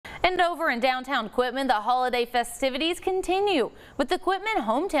And over in downtown Quitman, the holiday festivities continue with the Quitman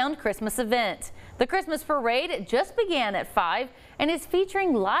Hometown Christmas event. The Christmas parade just began at 5 and is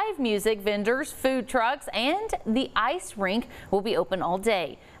featuring live music, vendors, food trucks, and the ice rink will be open all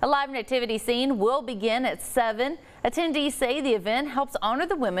day. A live nativity scene will begin at 7. Attendees say the event helps honor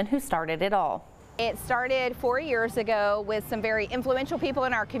the women who started it all. It started 4 years ago with some very influential people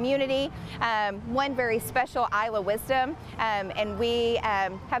in our community, one very special Isla Wisdom, and we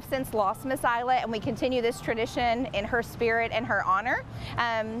have since lost Miss Isla, and we continue this tradition in her spirit and her honor.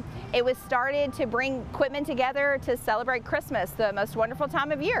 It was started to bring Quitman together to celebrate Christmas, the most wonderful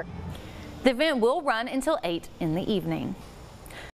time of year. The event will run until 8 in the evening.